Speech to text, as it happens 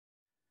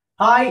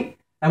Hi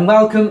and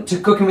welcome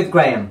to Cooking with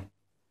Graham.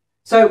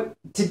 So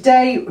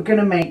today we're going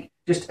to make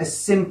just a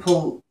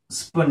simple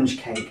sponge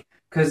cake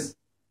because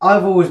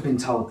I've always been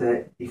told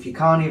that if you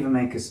can't even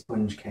make a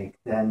sponge cake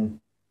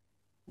then,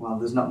 well,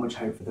 there's not much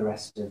hope for the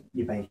rest of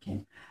your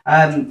baking.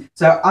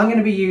 So I'm going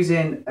to be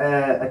using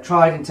a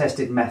tried and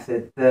tested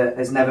method that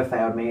has never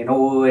failed me and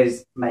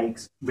always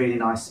makes really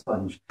nice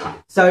sponge.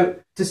 So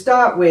to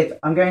start with,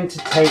 I'm going to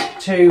take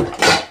two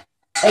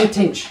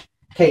 8-inch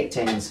cake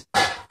tins.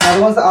 Now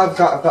the ones that I've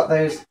got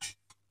those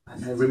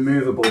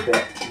removable bit.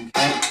 Okay.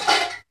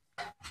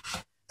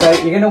 So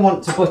you're going to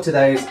want to butter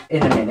those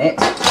in a minute,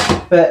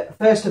 but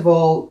first of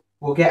all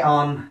we'll get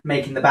on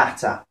making the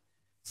batter.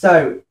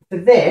 So for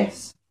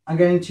this I'm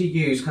going to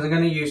use, because I'm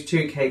going to use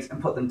 2 cakes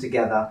and put them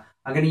together,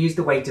 I'm going to use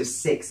the weight of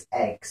 6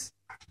 eggs.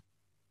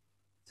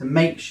 So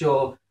make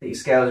sure that your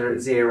scales are at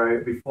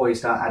 0 before you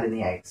start adding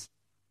the eggs.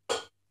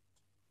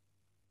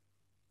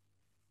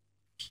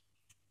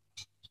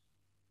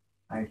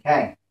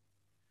 Okay.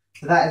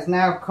 So that has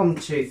now come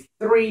to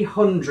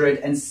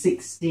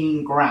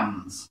 316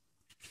 grams.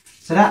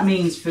 So that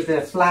means for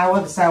the flour,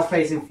 the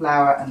self-raising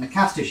flour and the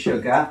caster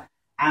sugar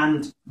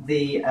and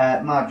the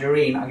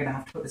margarine, I'm going to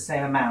have to put the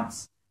same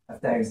amounts of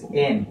those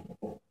in.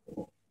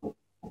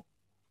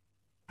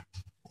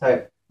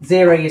 So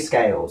 0 your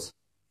scales.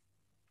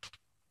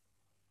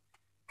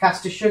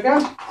 Caster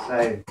sugar,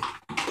 so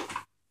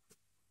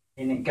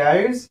in it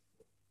goes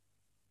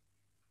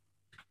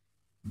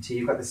until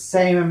you've got the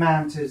same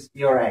amount as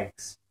your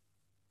eggs.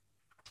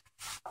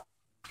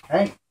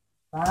 Okay,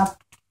 fab.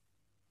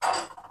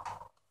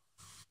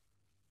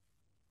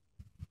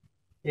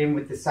 In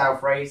with the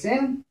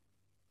self-raising.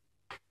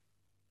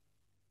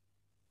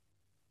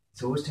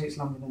 It always takes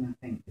longer than I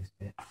think, this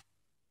bit.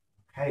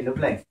 Okay,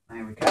 lovely.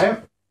 There we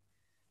go.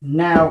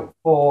 Now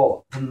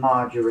for the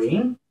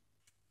margarine.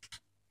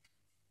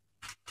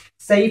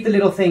 Save the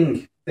little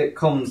thing that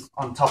comes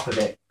on top of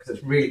it because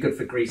it's really good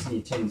for greasing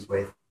your tins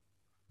with.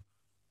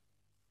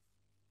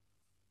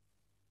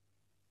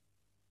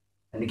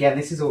 And again,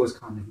 this is always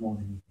kind of more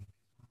than you think.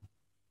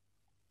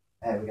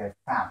 There we go,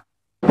 fab.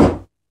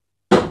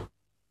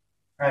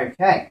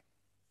 Okay.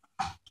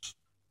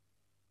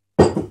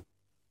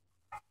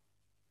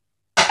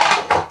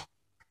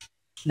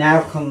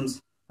 Now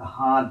comes the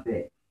hard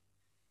bit,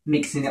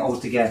 mixing it all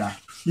together.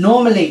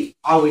 Normally,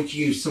 I would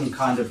use some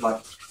kind of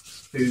like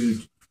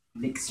food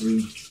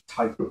mixery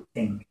type of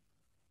thing.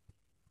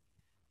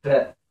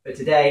 But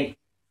today,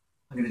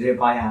 I'm going to do it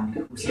by hand.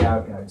 We'll see how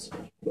it goes.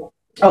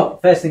 Oh,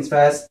 first things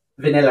first.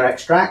 Vanilla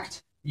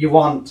extract. You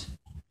want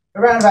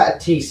around about a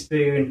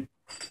teaspoon,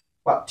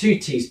 well, 2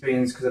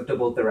 teaspoons because I've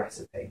doubled the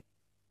recipe.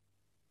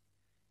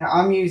 Now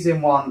I'm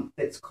using one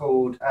that's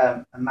called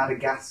a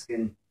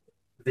Madagascan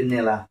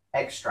vanilla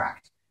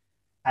extract,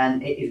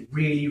 and it is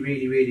really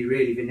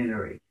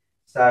vanilla-y.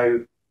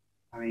 So,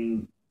 I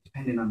mean,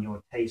 depending on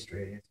your taste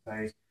really, I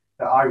suppose,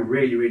 but I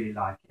really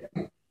like it.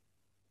 I'm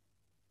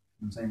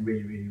saying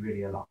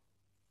really a lot.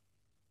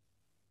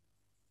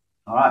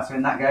 Alright, so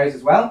in that goes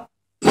as well.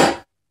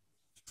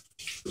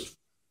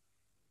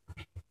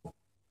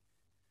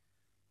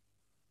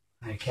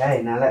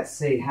 Okay, now let's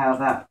see how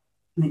that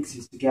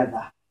mixes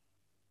together.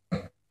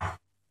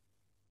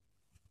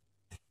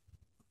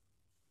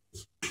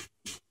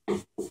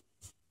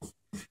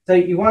 So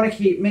you want to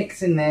keep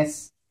mixing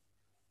this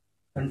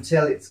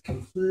until it's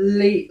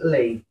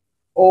completely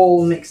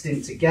all mixed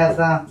in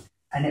together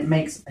and it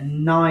makes a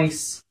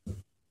nice,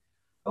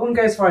 I wouldn't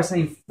go as far as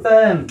saying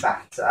firm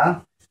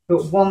batter,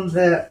 but one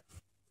that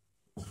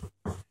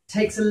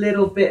takes a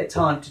little bit of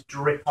time to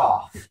drip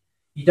off.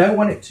 You don't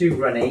want it too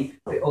runny,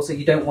 but also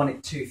you don't want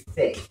it too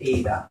thick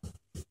either.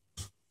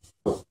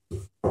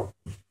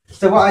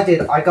 So what I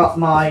did, I got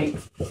my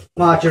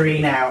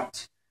margarine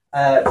out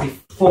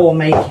before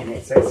making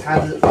it, so it's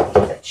had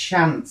a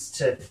chance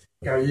to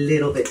go a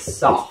little bit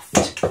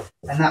soft,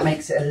 and that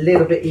makes it a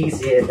little bit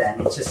easier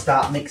then to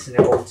start mixing it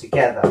all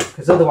together,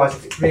 because otherwise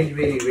if it's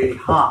really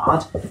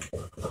hard,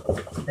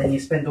 then you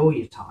spend all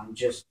your time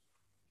just,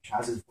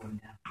 trousers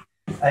falling down.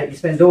 You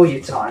spend all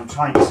your time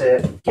trying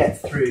to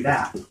get through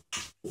that.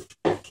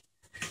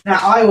 Now,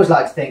 I always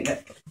like to think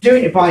that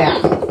doing it by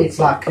hand, it's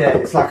like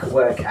a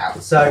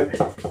workout. So,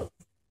 I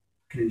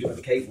can enjoy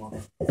the cake more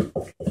then.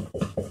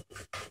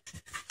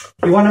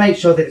 You want to make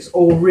sure that it's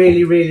all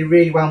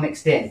really well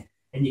mixed in,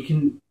 and you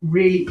can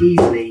really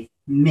easily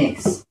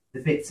miss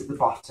the bits at the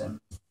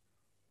bottom.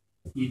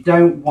 You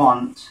don't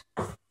want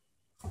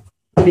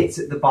bits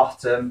at the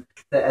bottom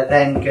that are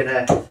then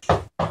gonna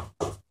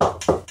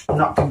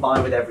not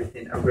combine with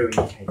everything and ruin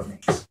your cake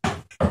mix.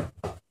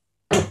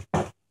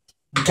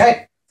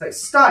 Okay, so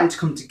it's starting to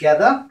come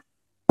together.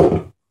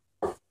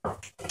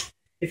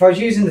 If I was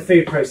using the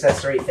food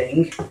processor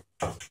thing,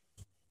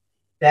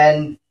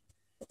 then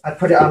I'd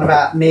put it on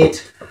about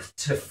mid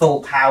to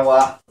full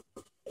power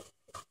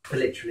for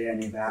literally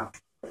only about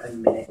a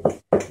minute.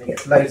 And it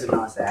gets loads of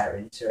nice air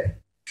into it.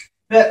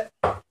 But,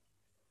 like I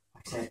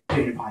said,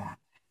 doing it by hand.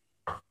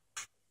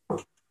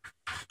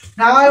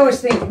 Now I always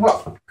think,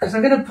 because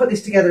I'm going to put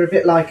this together a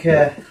bit like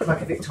a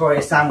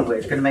Victoria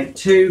sandwich. I'm going to make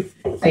two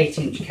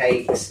 8-inch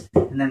cakes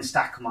and then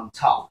stack them on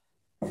top.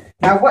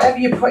 Now whatever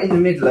you put in the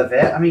middle of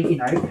it, I mean, you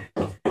know,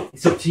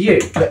 it's up to you.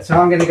 But so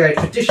I'm going to go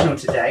traditional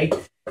today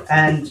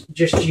and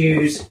just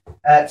use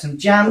some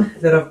jam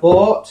that I've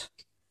bought.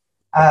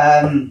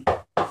 I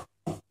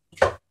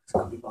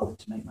can't be bothered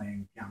to make my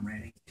own jam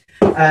really.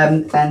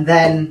 And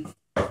then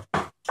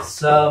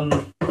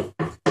some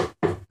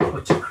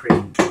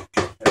buttercream.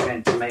 We're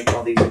going to make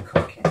while these are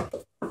cooking.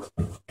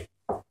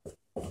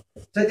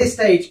 So at this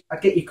stage,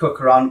 I'd get your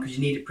cooker on because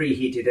you need it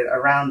preheated at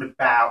around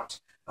about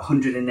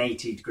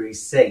 180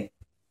 degrees C.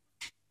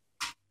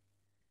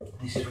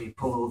 This is where you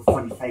pull all the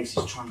funny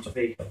faces trying to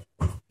be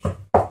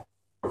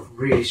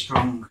really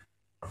strong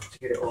to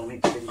get it all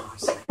mixed in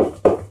nicely.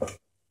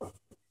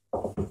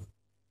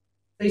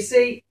 So you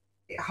see,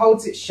 it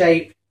holds its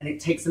shape and it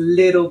takes a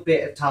little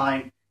bit of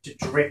time to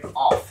drip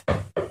off.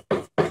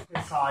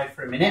 Aside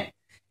for a minute.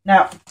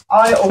 Now,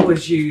 I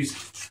always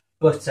use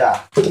butter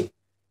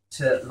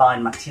to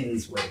line my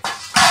tins with.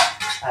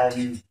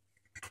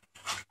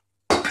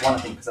 One, I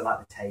think because I like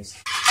the taste,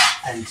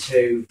 and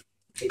two,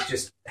 it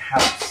just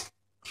helps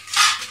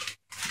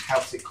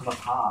it come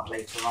apart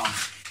later on.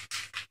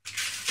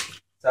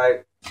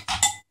 So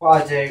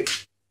what I do,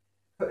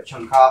 put a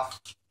chunk off,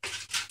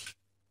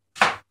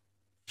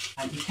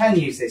 and you can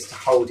use this to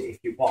hold it if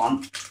you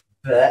want,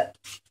 but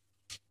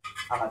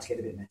I like to get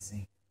a bit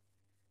messy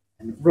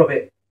and rub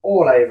it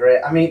all over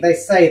it. I mean, they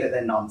say that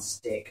they're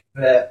non-stick,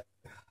 but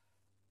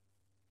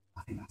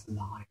I think that's a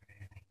lie,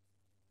 really.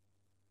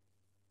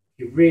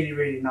 You really,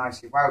 really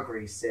nicely well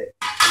grease it,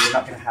 and you're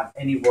not going to have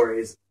any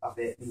worries of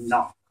it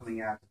not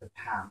coming out of the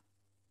pan.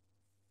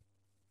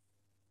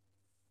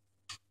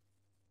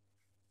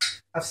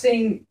 I've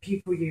seen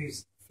people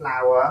use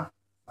flour,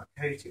 like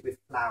coat it with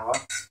flour,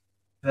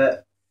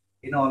 but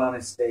in all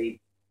honesty,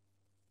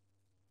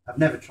 I've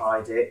never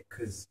tried it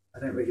because I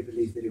don't really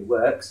believe that it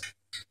works.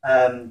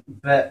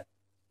 But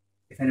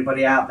if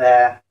anybody out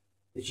there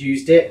has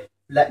used it,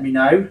 let me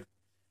know.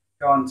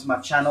 Go on to my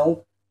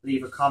channel,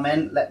 leave a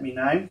comment, let me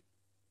know.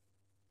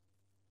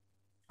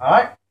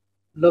 Alright,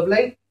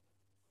 lovely.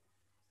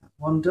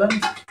 One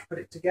done, put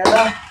it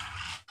together.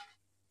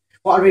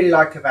 What I really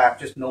like about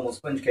just normal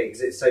sponge cake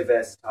is it's so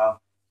versatile.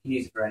 You can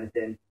use it for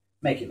anything,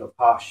 make it look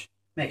posh,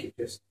 make it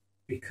just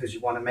because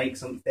you want to make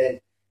something,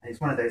 and it's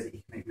one of those that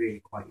you can make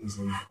really quite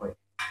easily and quick.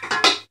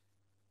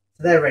 So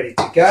they're ready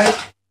to go.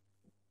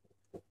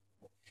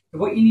 So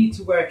what you need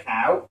to work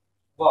out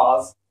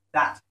was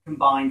that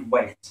combined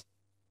weight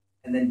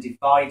and then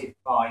divide it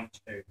by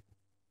 2.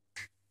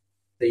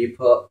 So you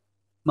put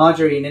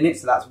margarine in it,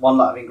 so that's one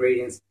lot of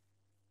ingredients,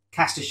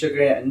 caster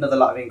sugar in it, another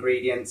lot of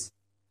ingredients,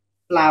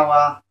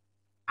 flour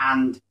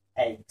and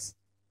eggs.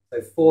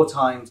 So 4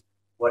 times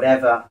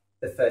whatever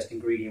the first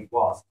ingredient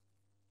was.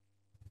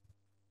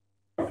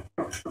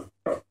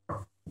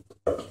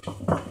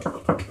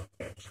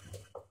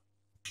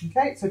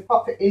 Okay, so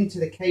pop it into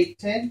the cake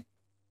tin.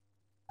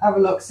 Have a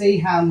look, see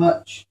how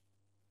much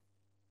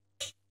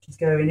is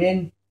going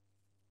in.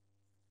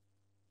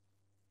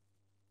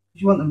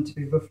 You want them to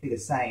be roughly the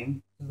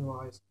same,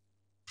 otherwise.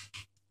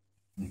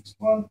 Next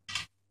one.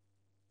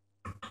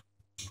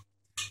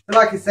 So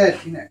like I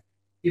said, you know,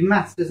 your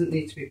maths doesn't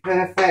need to be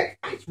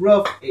perfect. It's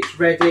rough, it's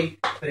ready,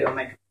 but it'll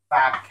make a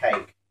fab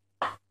cake.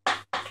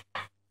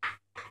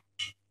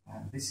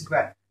 This is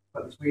where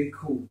I've got this really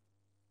cool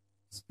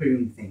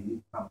spoon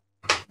thing. Well,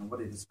 I don't know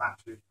what it is,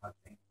 spatula type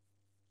thing.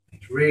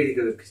 It's really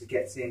good because it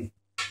gets in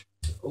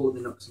all the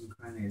nooks and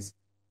crannies,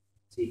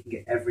 so you can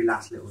get every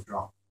last little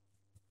drop.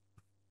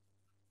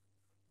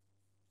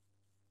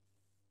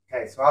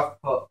 Okay, so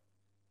I've put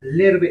a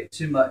little bit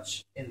too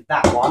much in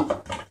that one.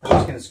 I'm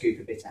just going to scoop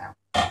a bit out.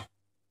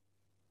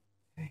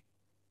 Okay.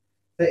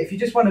 So if you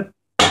just want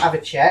to have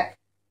a check,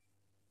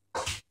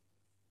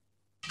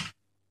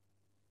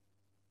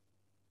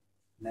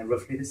 and they're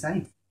roughly the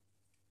same.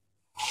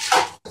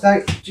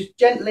 So just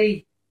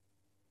gently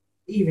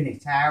even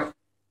it out.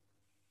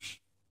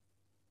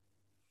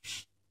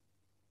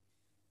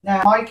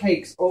 Now my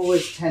cakes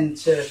always tend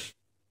to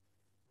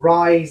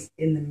rise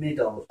in the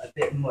middle a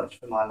bit much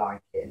for my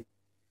liking.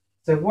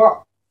 So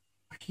what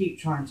I keep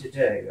trying to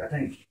do, I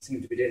don't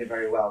seem to be doing it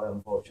very well though,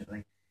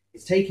 unfortunately,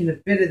 is taking a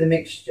bit of the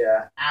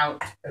mixture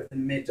out of the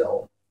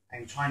middle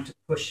and trying to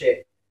push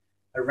it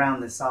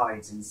around the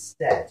sides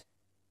instead.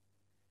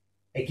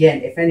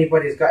 Again, if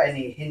anybody's got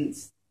any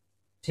hints,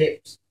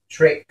 tips,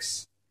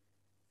 tricks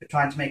for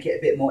trying to make it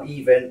a bit more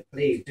even,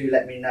 please do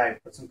let me know.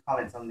 Put some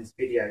comments on this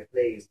video,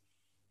 please.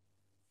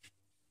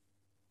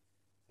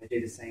 I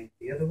do the same for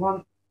the other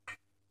one.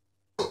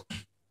 And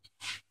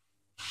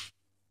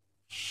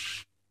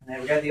there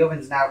we go, the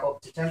oven's now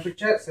up to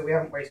temperature, so we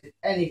haven't wasted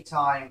any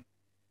time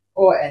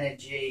or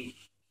energy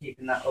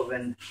keeping that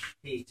oven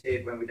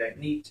heated when we don't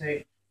need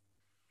to.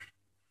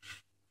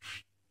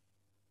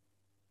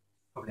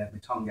 Probably have my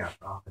tongue out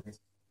for after this.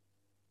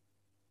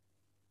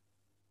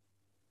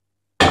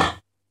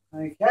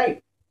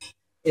 Okay,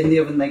 in the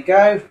oven they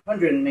go,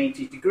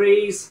 180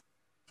 degrees.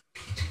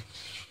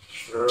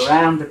 for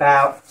around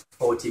about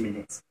 40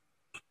 minutes.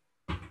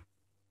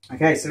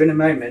 Okay, so in a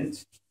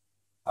moment,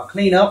 I'll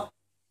clean up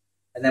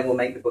and then we'll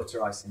make the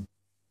butter icing.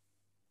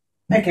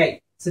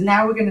 Okay, so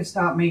now we're going to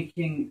start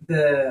making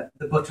the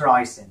butter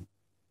icing.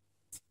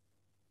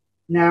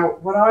 Now,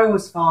 what I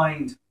always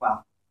find,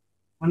 well,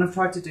 when I've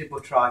tried to do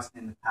butter icing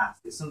in the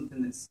past, it's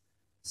something that's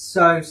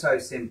so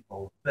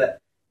simple,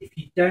 but if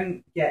you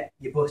don't get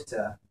your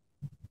butter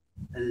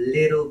a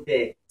little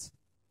bit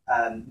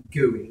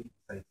gooey,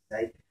 so to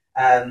say,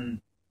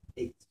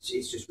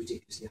 it's just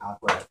ridiculously hard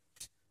work.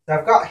 So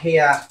I've got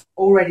here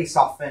already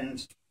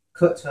softened,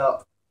 cut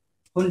up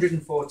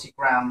 140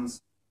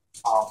 grams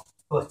of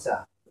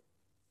butter.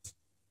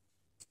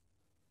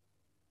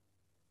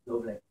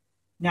 Lovely.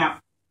 Now,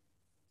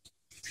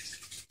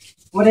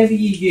 whatever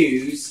you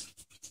use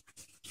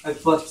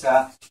of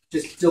butter,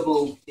 just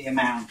double the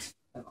amount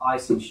of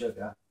icing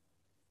sugar.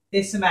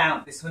 This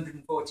amount, this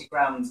 140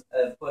 grams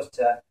of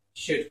butter,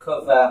 should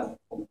cover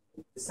the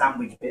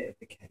sandwich bit of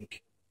the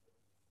cake.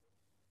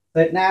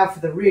 But now for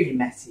the really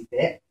messy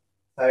bit,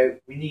 so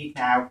we need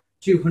now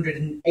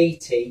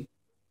 280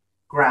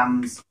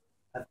 grams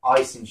of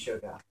icing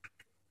sugar.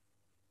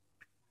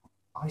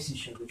 Icing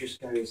sugar just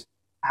goes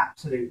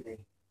absolutely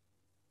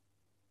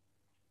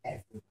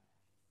everywhere.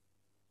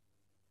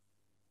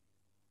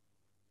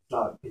 It's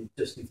like I've been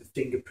dusting for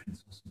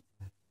fingerprints or something.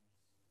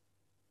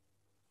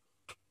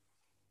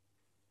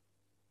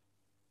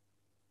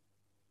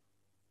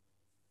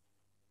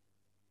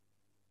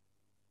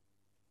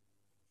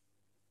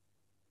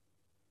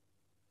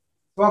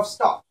 So I've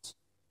stopped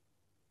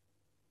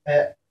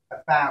at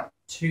about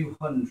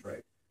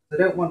 200. So I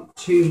don't want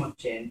too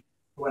much in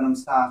for when I'm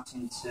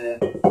starting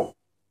to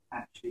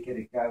actually get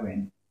it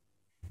going.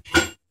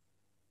 You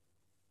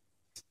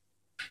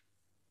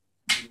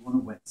want a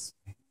wet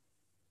spoon.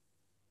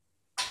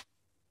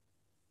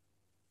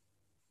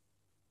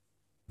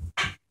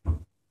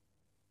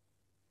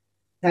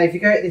 Now, if you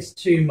go at this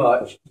too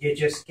much, you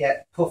just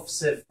get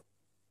puffs of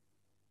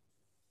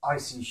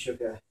icing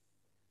sugar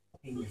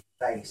in your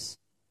face.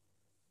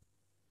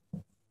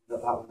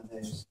 Got that one of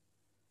those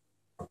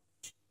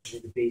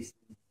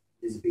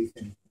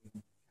Elizabethan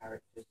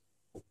characters.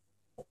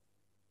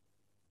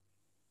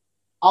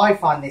 I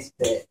find this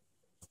bit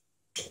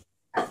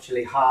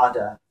actually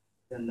harder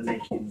than the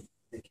making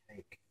the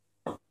cake.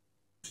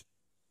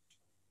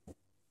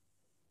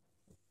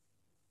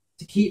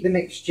 To keep the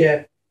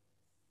mixture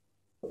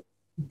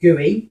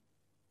gooey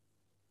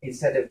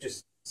instead of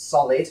just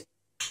solid,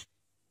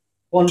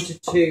 1 to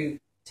 2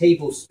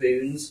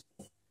 tablespoons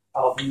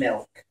of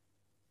milk.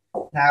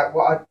 Now,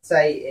 what I'd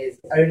say is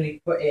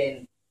only put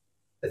in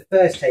the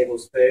first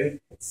tablespoon,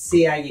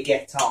 see how you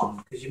get on,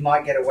 because you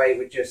might get away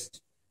with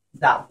just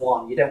that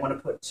one. You don't want to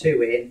put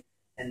 2 in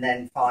and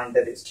then find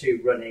that it's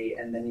too runny,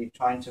 and then you're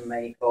trying to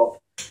make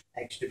up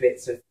extra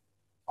bits of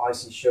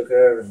icing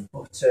sugar and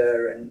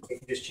butter, and it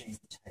can just change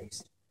the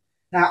taste.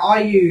 Now,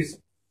 I use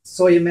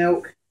soya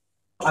milk.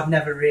 I've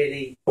never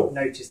really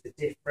noticed the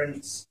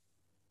difference.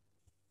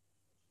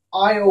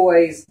 I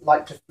always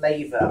like to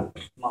flavour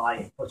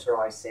my butter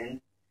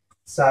icing.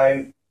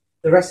 So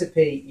the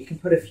recipe, you can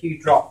put a few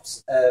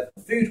drops of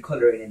food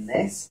colouring in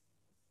this.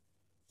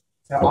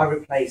 So I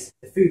replace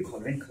the food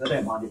colouring, because I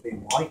don't mind it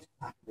being white,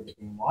 I'm happy with it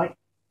being white.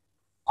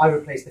 I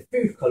replace the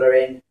food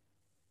colouring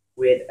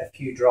with a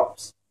few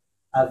drops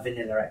of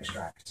vanilla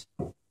extract.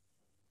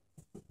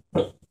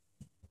 I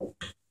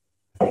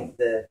think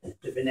the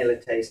vanilla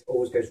taste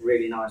always goes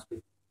really nice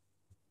with.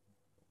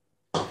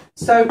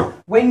 So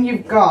when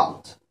you've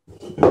got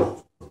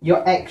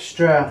your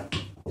extra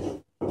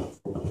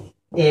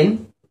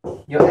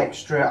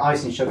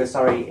icing sugar,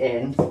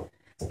 in,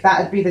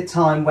 that'd be the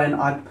time when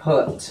I'd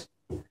put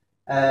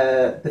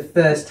the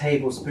first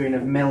tablespoon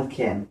of milk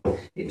in.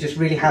 It just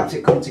really helps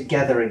it come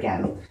together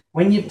again.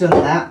 When you've done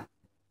that,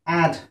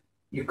 add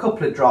your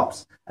couple of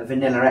drops of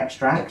vanilla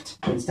extract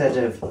instead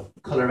of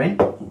colouring.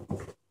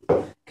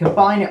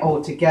 Combine it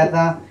all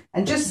together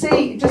and just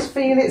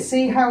feel it,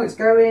 see how it's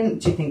going.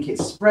 Do you think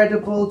it's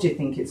spreadable? Do you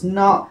think it's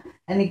not?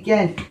 And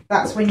again,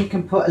 that's when you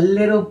can put a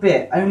little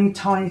bit, only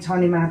tiny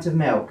amount of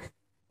milk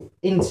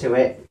into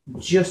it,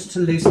 just to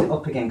loosen it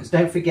up again, because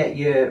don't forget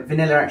your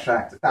vanilla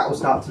extract, that will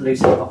start to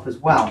loosen it up as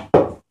well.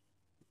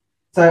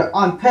 So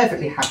I'm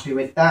perfectly happy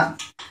with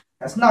that.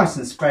 That's nice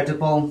and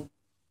spreadable,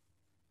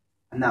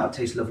 and that'll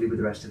taste lovely with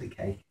the rest of the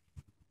cake.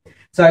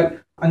 So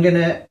I'm going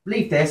to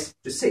leave this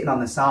just sitting on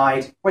the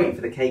side, waiting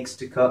for the cakes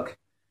to cook,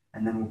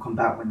 and then we'll come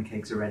back when the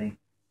cakes are ready.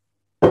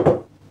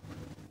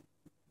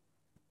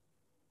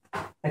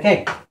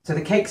 Okay, so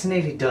the cakes are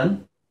nearly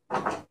done.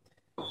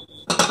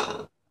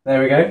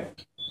 There we go.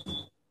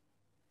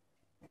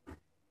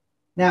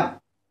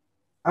 Now,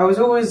 I was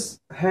always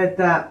heard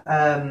that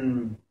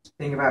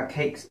thing about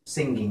cakes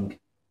singing.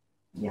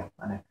 Yeah,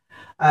 I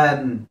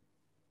know.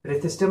 But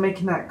if they're still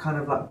making that kind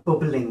of like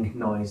bubbling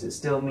noise, it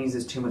still means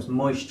there's too much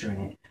moisture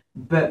in it.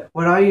 But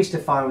what I used to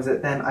find was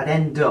that then I'd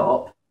end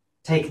up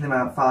taking them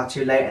out far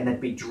too late and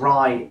they'd be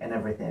dry and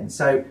everything.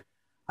 So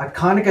I'd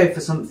kind of go for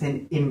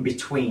something in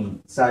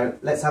between. So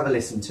let's have a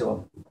listen to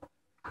them.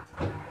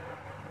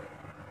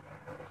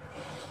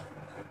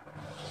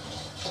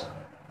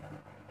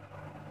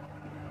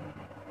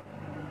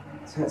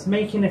 So it's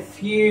making a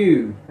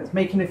few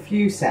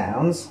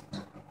sounds.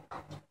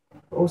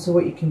 But also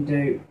what you can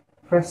do,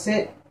 press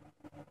it,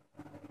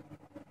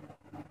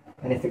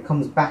 and if it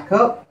comes back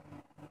up,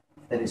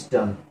 then it's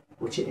done,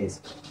 which it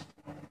is.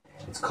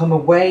 It's come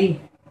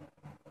away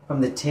from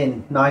the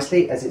tin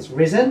nicely as it's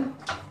risen,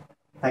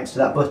 thanks to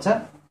that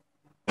butter.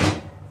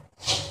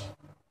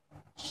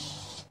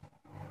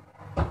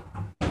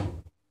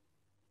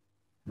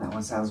 That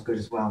one sounds good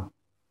as well.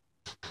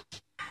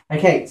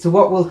 Okay, so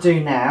what we'll do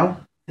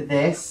now for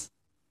this,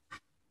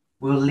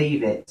 we'll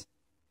leave it.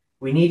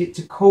 We need it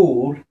to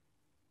cool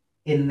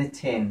in the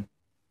tin.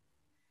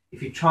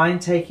 If you try and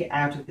take it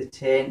out of the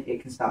tin,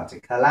 it can start to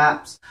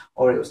collapse,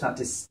 or it will start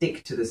to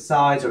stick to the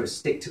sides, or it will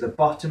stick to the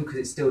bottom because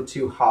it's still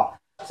too hot.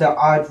 So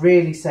I'd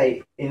really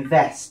say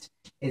invest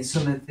in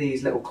some of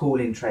these little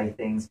cooling tray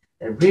things.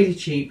 They're really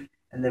cheap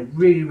and they're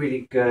really,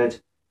 really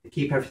good. They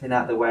keep everything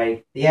out of the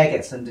way. The air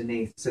gets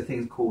underneath, so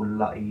things cool a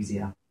lot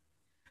easier.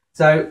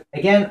 So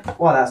again,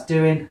 while that's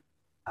doing,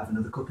 have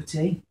another cup of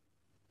tea.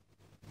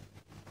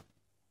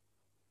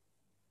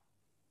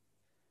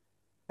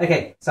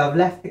 Okay, so I've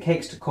left the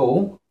cakes to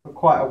cool for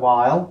quite a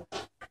while,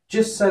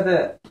 just so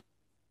that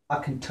I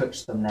can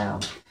touch them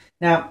now.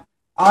 Now,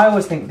 I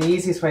always think the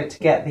easiest way to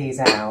get these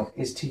out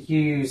is to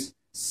use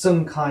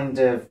some kind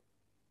of,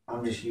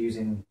 I'm just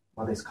using,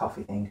 well, this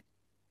coffee thing.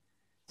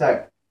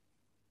 So,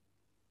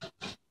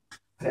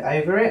 put it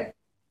over it,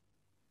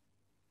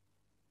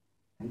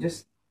 and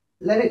just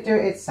let it do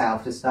it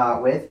itself to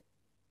start with,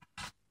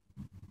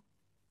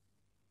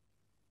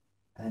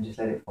 and then just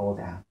let it fall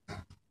down.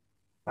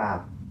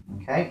 Fab.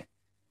 Okay.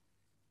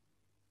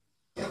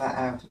 Get that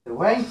out of the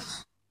way.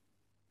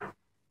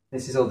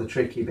 This is all the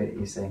tricky bit,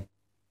 you see.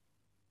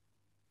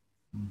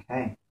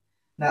 Okay.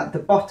 Now the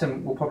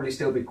bottom will probably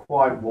still be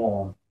quite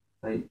warm,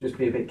 so just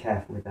be a bit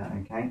careful with that,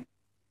 okay?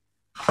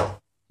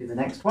 Do the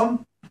next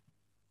one.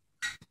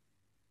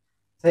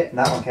 That's it.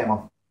 That one came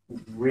off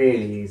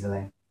really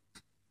easily.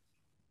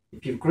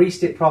 If you've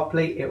greased it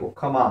properly, it will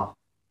come off.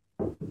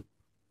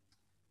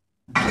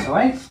 That's the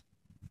way.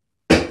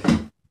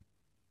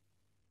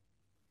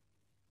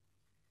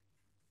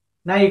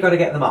 Now you've got to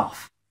get them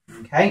off.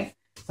 Okay,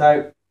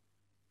 so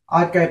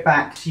I'd go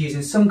back to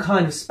using some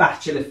kind of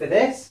spatula for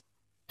this.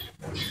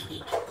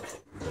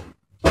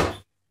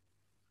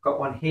 Got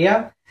one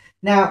here.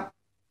 Now,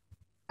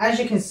 as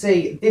you can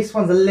see, this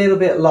one's a little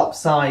bit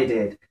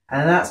lopsided,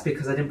 and that's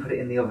because I didn't put it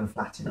in the oven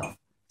flat enough.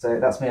 So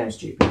that's my own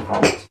stupid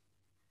fault.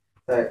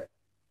 So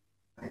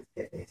let's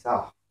get this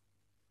off.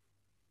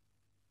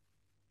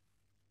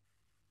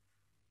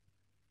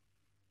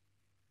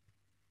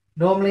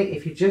 Normally,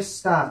 if you just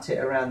start it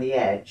around the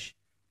edge,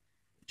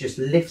 it just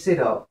lifts it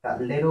up that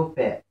little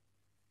bit,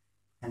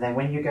 and then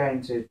when you're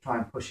going to try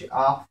and push it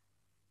off,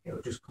 it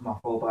will just come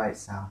off all by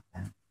itself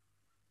then.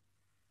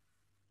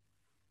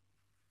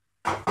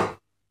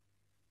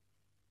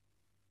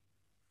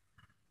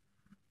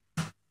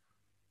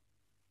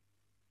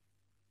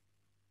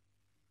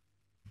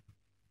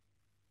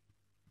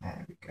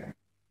 There we go.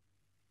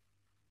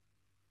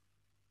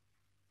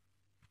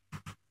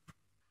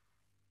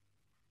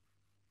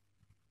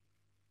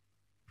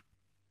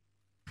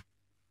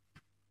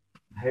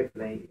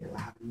 Hopefully it will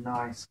have a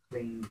nice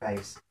clean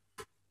base,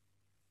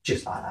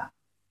 just like that.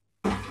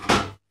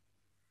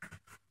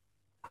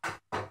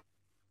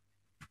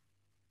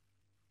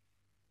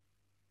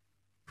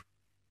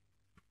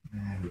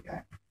 There we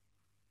go.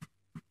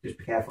 Just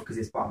be careful because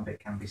this bottom bit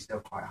can be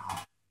still quite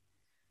hot.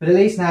 But at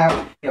least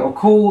now it will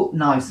cool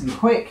nice and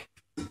quick.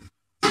 And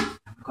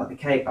we've got the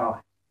cake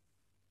off.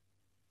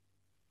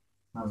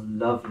 Smells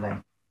lovely.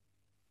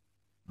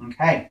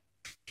 Okay.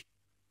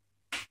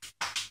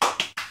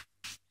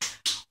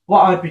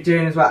 What I'd be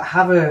doing is, well,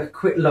 have a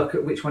quick look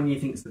at which one you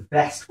think is the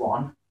best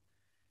one,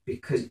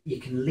 because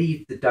you can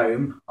leave the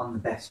dome on the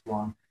best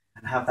one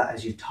and have that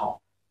as your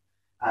top.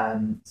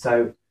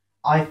 So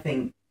I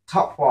think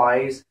top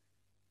wise,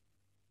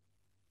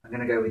 I'm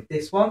going to go with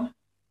this one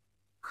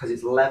because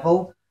it's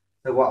level.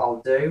 So what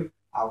I'll do,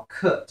 I'll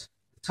cut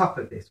the top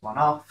of this one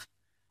off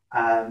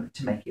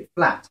to make it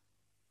flat.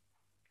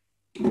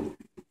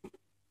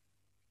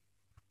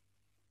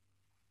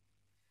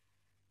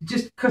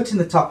 Just cutting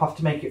the top off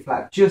to make it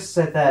flat, just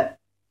so that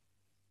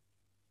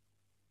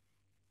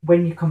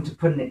when you come to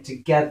putting it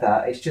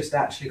together, it's just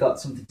actually got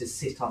something to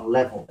sit on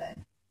level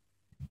then.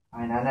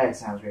 I mean, I know it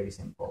sounds really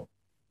simple.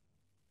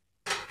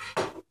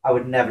 I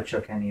would never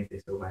chuck any of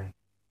this away.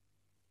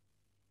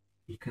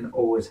 You can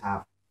always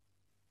have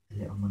a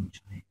little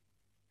munch on it,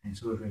 and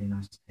it's always really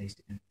nice to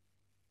taste it.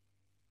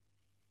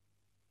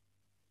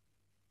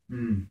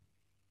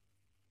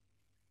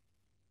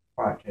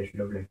 Oh, it tastes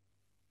lovely.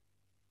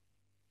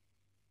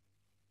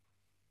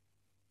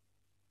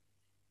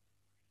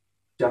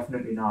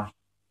 Definitely nice.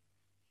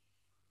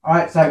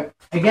 Alright, so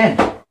again,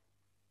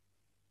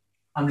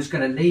 I'm just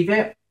going to leave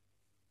it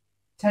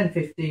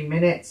 10-15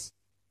 minutes.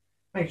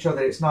 Make sure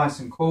that it's nice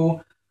and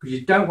cool, because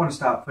you don't want to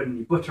start putting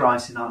your butter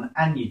icing on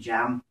and your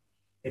jam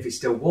if it's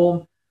still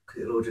warm,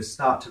 because it'll all just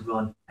start to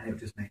run and it'll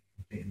just make a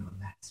complete another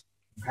mess.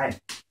 Okay,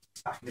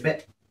 back in a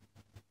bit.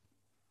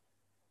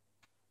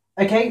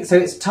 Okay, so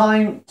it's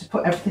time to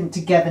put everything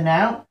together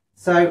now.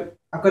 So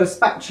I've got a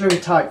spatula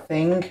type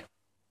thing.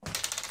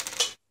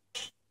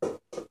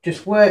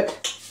 Just work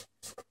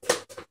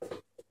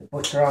the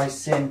butter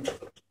icing,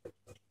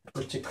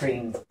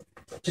 buttercream,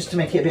 just to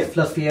make it a bit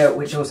fluffier,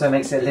 which also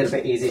makes it a little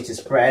bit easier to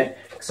spread.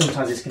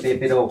 Sometimes this can be a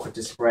bit awkward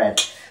to spread.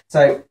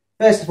 So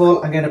first of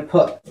all, I'm going to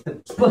put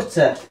the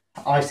butter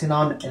icing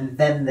on and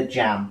then the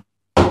jam.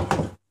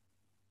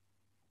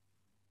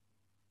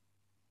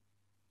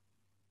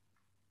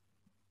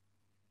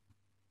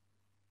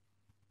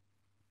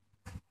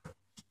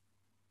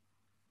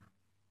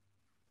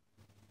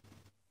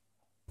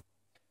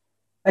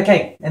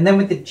 Okay, and then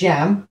with the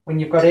jam, when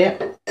you've got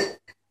it,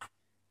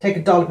 take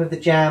a dollop of the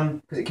jam,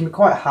 because it can be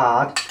quite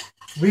hard.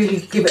 Really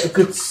give it a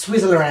good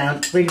swizzle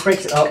around, really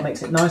breaks it up,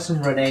 makes it nice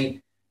and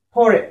runny.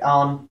 Pour it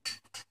on.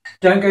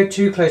 Don't go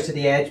too close to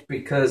the edge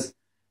because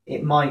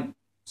it might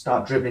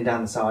start dribbling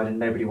down the side and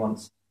nobody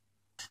wants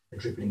a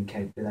dribbling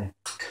cake, do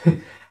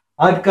they?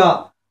 I've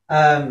got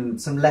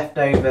some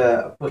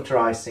leftover butter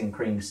icing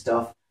cream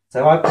stuff,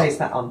 so I place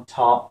that on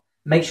top.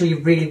 Make sure you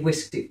really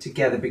whisked it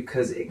together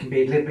because it can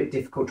be a little bit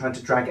difficult trying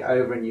to drag it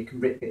over and you can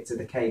rip bits of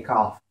the cake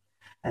off.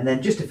 And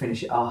then just to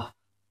finish it off,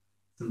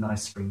 some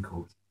nice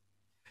sprinkles.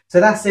 So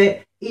that's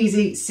it.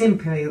 Easy,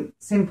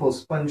 simple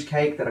sponge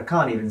cake that I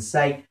can't even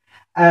say.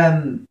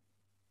 I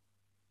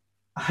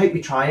hope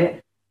you try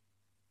it.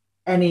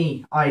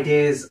 Any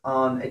ideas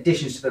on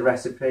additions to the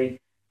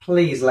recipe,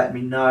 please let me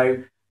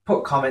know.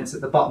 Put comments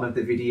at the bottom of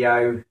the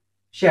video.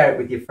 Share it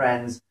with your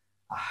friends.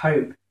 I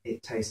hope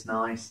it tastes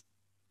nice.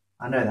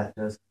 I know that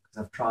does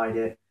because I've tried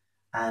it,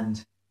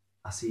 and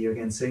I'll see you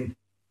again soon.